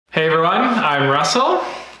Hey everyone, I'm Russell.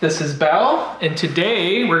 This is Belle, and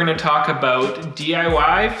today we're going to talk about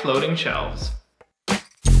DIY floating shelves.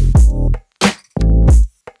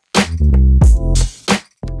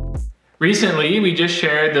 Recently, we just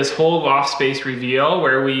shared this whole loft space reveal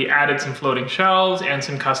where we added some floating shelves and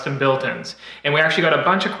some custom built-ins. And we actually got a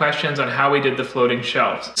bunch of questions on how we did the floating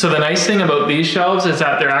shelves. So the nice thing about these shelves is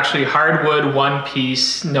that they're actually hardwood, one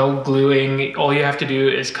piece, no gluing. All you have to do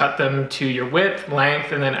is cut them to your width,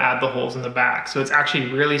 length, and then add the holes in the back. So it's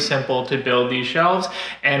actually really simple to build these shelves.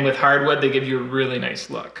 And with hardwood, they give you a really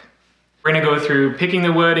nice look. We're gonna go through picking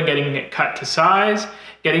the wood and getting it cut to size,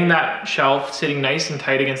 getting that shelf sitting nice and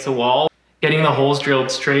tight against the wall, getting the holes drilled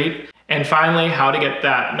straight, and finally how to get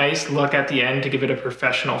that nice look at the end to give it a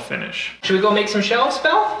professional finish. Should we go make some shelves,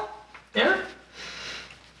 Belle? Yeah?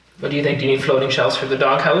 What do you think? Do you need floating shelves for the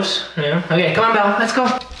doghouse? Yeah? Okay, come on, Belle, let's go.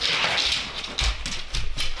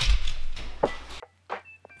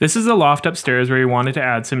 This is the loft upstairs where we wanted to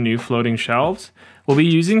add some new floating shelves. We'll be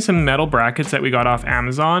using some metal brackets that we got off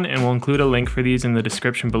Amazon, and we'll include a link for these in the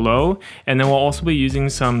description below. And then we'll also be using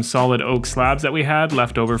some solid oak slabs that we had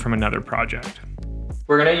left over from another project.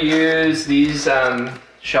 We're gonna use these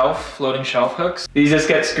floating shelf hooks. These just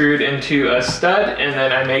get screwed into a stud, and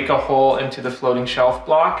then I make a hole into the floating shelf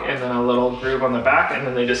block and then a little groove on the back, and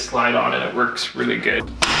then they just slide on and it works really good.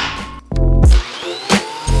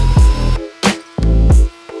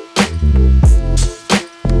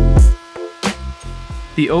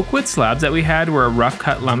 The oak wood slabs that we had were a rough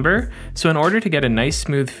cut lumber, so in order to get a nice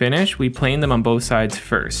smooth finish, we planed them on both sides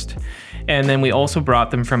first. And then we also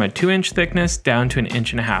brought them from a 2-inch thickness down to an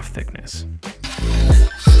 1.5-inch thickness.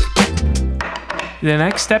 The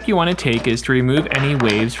next step you want to take is to remove any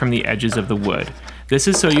waves from the edges of the wood. This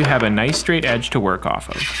is so you have a nice straight edge to work off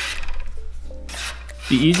of.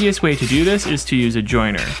 The easiest way to do this is to use a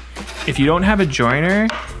joiner. If you don't have a joiner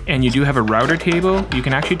and you do have a router table, you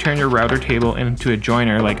can actually turn your router table into a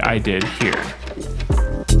joiner like I did here.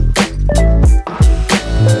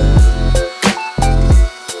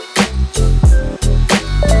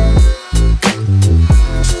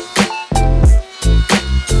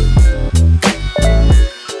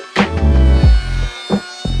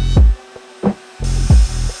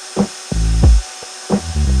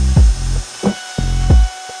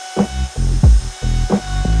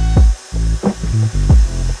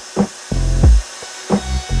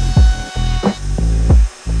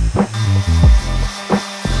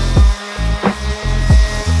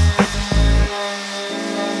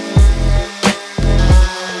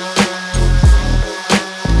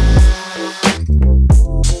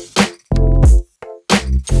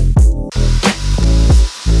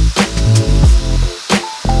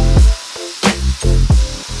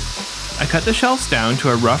 I cut the shelves down to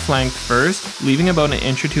a rough length first, leaving about 1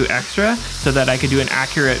 inch or 2 extra so that I could do an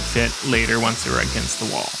accurate fit later once they were against the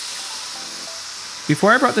wall.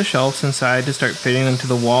 Before I brought the shelves inside to start fitting them to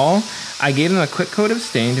the wall, I gave them a quick coat of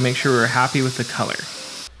stain to make sure we were happy with the color.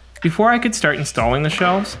 Before I could start installing the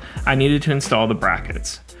shelves, I needed to install the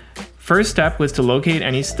brackets. First step was to locate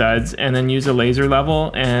any studs and then use a laser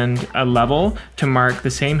level and a level to mark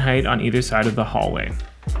the same height on either side of the hallway.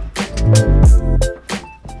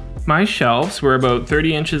 My shelves were about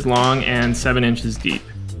 30 inches long and 7 inches deep.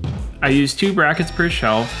 I used 2 brackets per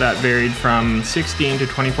shelf that varied from 16 to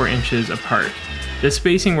 24 inches apart. This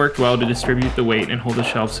spacing worked well to distribute the weight and hold the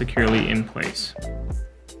shelf securely in place.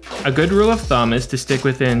 A good rule of thumb is to stick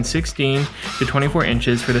within 16 to 24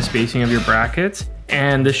 inches for the spacing of your brackets,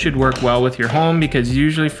 and this should work well with your home because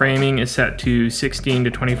usually framing is set to 16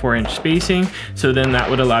 to 24 inch spacing, so then that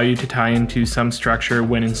would allow you to tie into some structure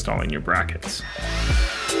when installing your brackets.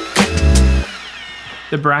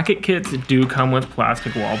 The bracket kits do come with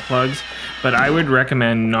plastic wall plugs, but I would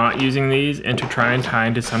recommend not using these and to try and tie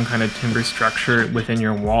into some kind of timber structure within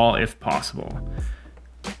your wall if possible.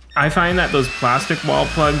 I find that those plastic wall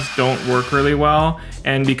plugs don't work really well,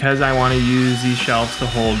 and because I want to use these shelves to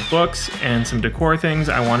hold books and some decor things,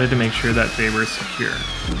 I wanted to make sure that they were secure.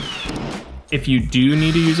 If you do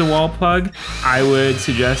need to use a wall plug, I would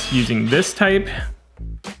suggest using this type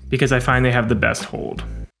because I find they have the best hold.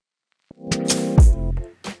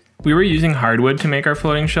 We were using hardwood to make our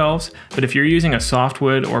floating shelves, but if you're using a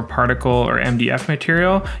softwood or particle or MDF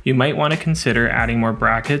material, you might want to consider adding more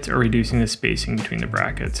brackets or reducing the spacing between the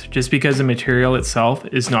brackets, just because the material itself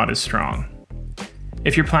is not as strong.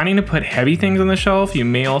 If you're planning to put heavy things on the shelf, you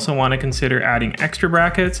may also want to consider adding extra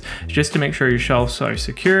brackets just to make sure your shelves are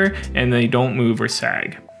secure and they don't move or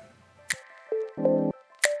sag.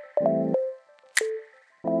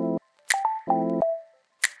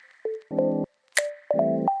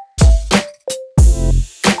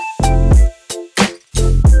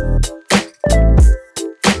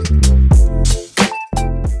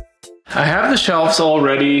 I have the shelves all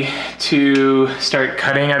ready to start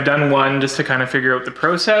cutting. I've done one just to kind of figure out the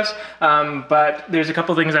process, but there's a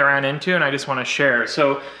couple things I ran into and I just want to share.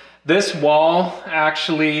 So this wall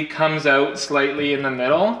actually comes out slightly in the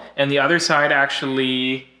middle and the other side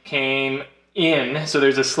actually came in, so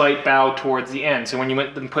there's a slight bow towards the end. So when you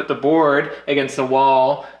went and put the board against the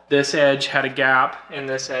wall, this edge had a gap and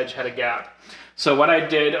this edge had a gap. So what I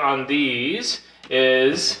did on these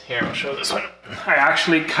is, here I'll show this one, I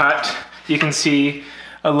actually cut, you can see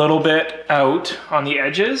a little bit out on the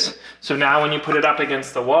edges. So now when you put it up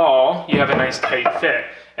against the wall, you have a nice tight fit.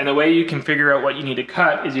 And the way you can figure out what you need to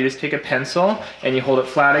cut is you just take a pencil and you hold it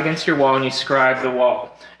flat against your wall and you scribe the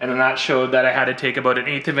wall. And then that showed that I had to take about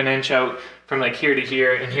 1/8 of an inch out from like here to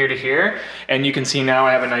here and here to here. And you can see now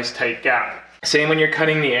I have a nice tight gap. Same when you're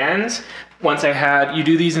cutting the ends. Once I had, you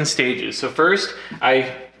do these in stages. So first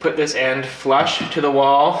I put this end flush to the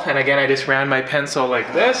wall. And again, I just ran my pencil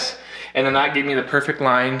like this. And then that gave me the perfect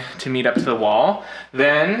line to meet up to the wall.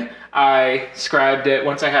 Then I scribed it,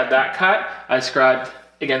 once I had that cut, I scribed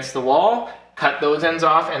against the wall, cut those ends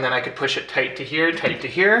off, and then I could push it tight to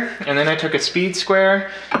here, and then I took a speed square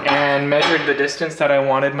and measured the distance that I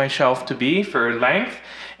wanted my shelf to be for length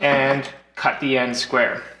and cut the end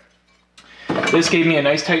square. This gave me a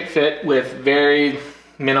nice tight fit with very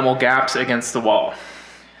minimal gaps against the wall.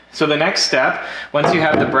 So the next step, once you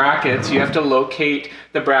have the brackets, you have to locate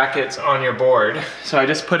the brackets on your board. So I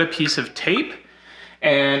just put a piece of tape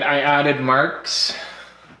and I added marks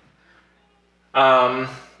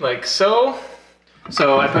like so.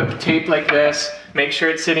 So I put tape like this, make sure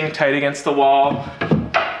it's sitting tight against the wall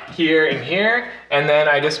here and here, and then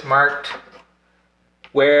I just marked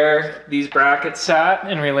where these brackets sat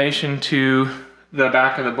in relation to the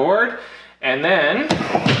back of the board, and then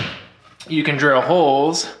you can drill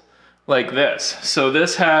holes like this. So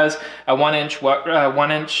this has a 1 inch wide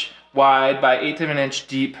by 1/8 of an inch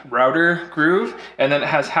deep router groove, and then it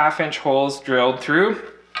has 1/2 inch holes drilled through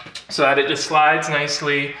so that it just slides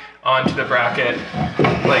nicely onto the bracket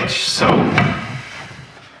like so.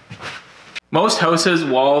 Most houses'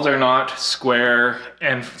 walls are not square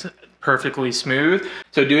and perfectly smooth.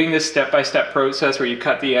 So doing this step-by-step process where you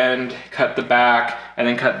cut the end, cut the back, and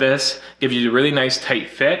then cut this gives you a really nice tight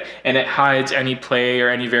fit, and it hides any play or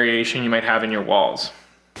any variation you might have in your walls.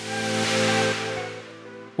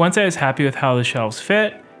 Once I was happy with how the shelves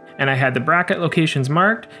fit, and I had the bracket locations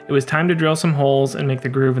marked, it was time to drill some holes and make the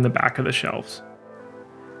groove in the back of the shelves.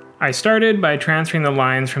 I started by transferring the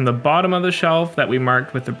lines from the bottom of the shelf that we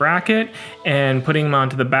marked with the bracket and putting them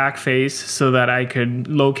onto the back face so that I could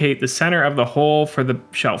locate the center of the hole for the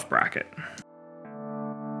shelf bracket.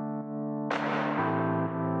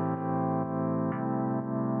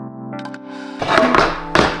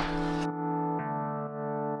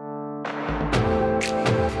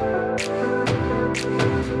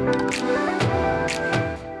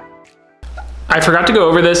 I forgot to go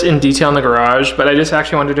over this in detail in the garage, but I just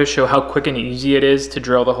actually wanted to show how quick and easy it is to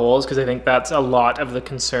drill the holes, because I think that's a lot of the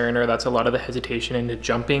concern, or that's a lot of the hesitation into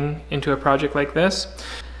jumping into a project like this.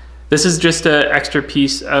 This is just an extra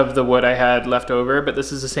piece of the wood I had left over, but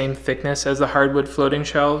this is the same thickness as the hardwood floating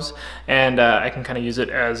shelves, and I can kind of use it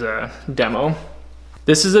as a demo.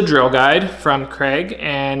 This is a drill guide from Craig,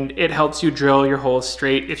 and it helps you drill your holes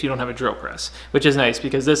straight if you don't have a drill press, which is nice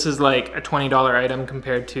because this is like a $20 item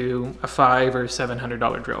compared to a $500 or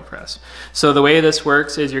 $700 drill press. So the way this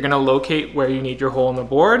works is you're going to locate where you need your hole in the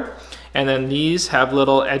board, and then these have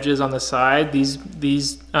little edges on the side. These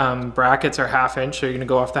brackets are 1/2 inch, so you're going to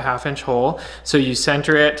go off the 1/2 inch hole. So you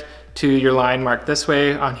center it to your line marked this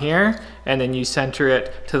way on here, and then you center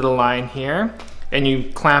it to the line here, and you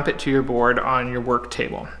clamp it to your board on your work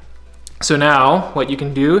table. So now what you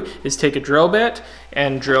can do is take a drill bit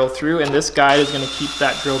and drill through, and this guide is going to keep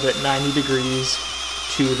that drill bit 90 degrees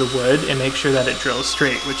to the wood and make sure that it drills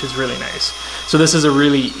straight, which is really nice. So this is a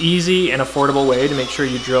really easy and affordable way to make sure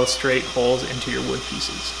you drill straight holes into your wood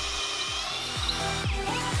pieces.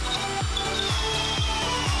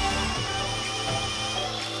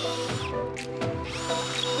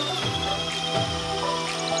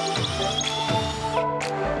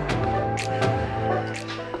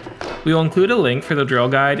 We will include a link for the drill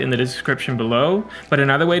guide in the description below, but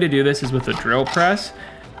another way to do this is with a drill press,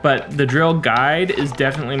 but the drill guide is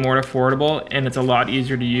definitely more affordable and it's a lot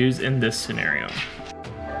easier to use in this scenario.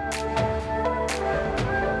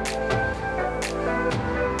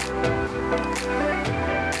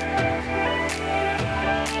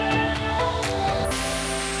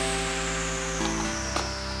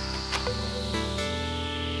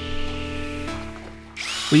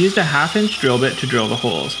 We used a 1/2 inch drill bit to drill the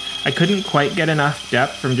holes. I couldn't quite get enough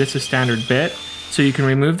depth from just a standard bit, so you can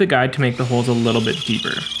remove the guide to make the holes a little bit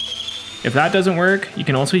deeper. If that doesn't work, you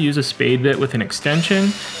can also use a spade bit with an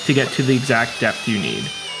extension to get to the exact depth you need.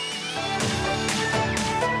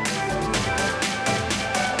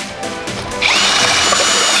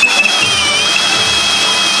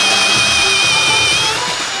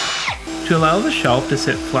 To allow the shelf to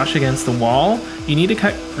sit flush against the wall, you need to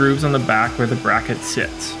cut grooves on the back where the bracket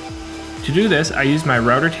sits. To do this, I used my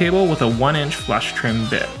router table with a 1-inch flush trim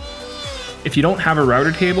bit. If you don't have a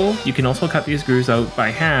router table, you can also cut these grooves out by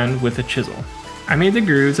hand with a chisel. I made the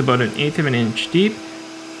grooves about 1/8 of an inch deep.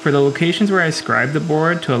 For the locations where I scribed the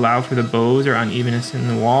board to allow for the bows or unevenness in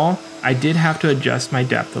the wall, I did have to adjust my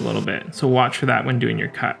depth a little bit, so watch for that when doing your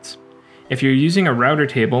cuts. If you're using a router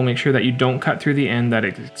table, make sure that you don't cut through the end that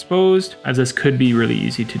is exposed, as this could be really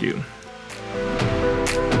easy to do.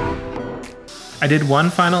 I did one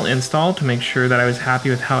final install to make sure that I was happy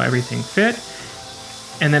with how everything fit,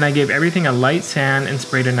 and then I gave everything a light sand and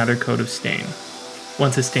sprayed another coat of stain.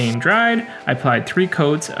 Once the stain dried, I applied 3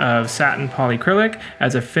 coats of satin polyacrylic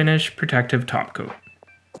as a finished protective top coat.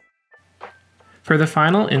 For the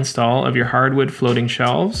final install of your hardwood floating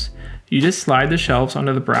shelves, you just slide the shelves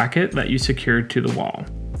onto the bracket that you secured to the wall.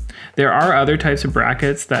 There are other types of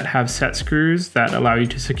brackets that have set screws that allow you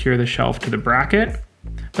to secure the shelf to the bracket,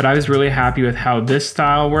 but I was really happy with how this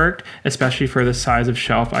style worked, especially for the size of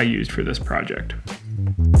shelf I used for this project.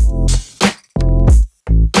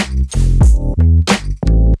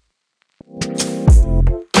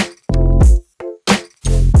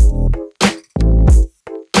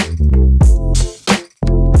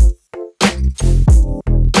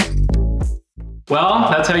 Well,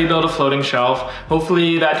 that's how you build a floating shelf.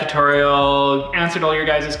 Hopefully that tutorial answered all your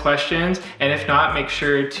guys' questions, and if not, make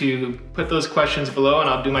sure to put those questions below and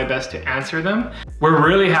I'll do my best to answer them. We're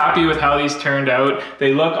really happy with how these turned out.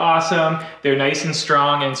 They look awesome, they're nice and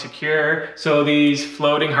strong and secure, so these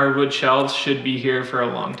floating hardwood shelves should be here for a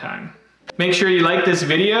long time. Make sure you like this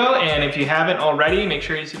video, and if you haven't already, make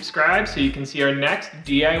sure you subscribe so you can see our next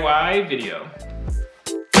DIY video.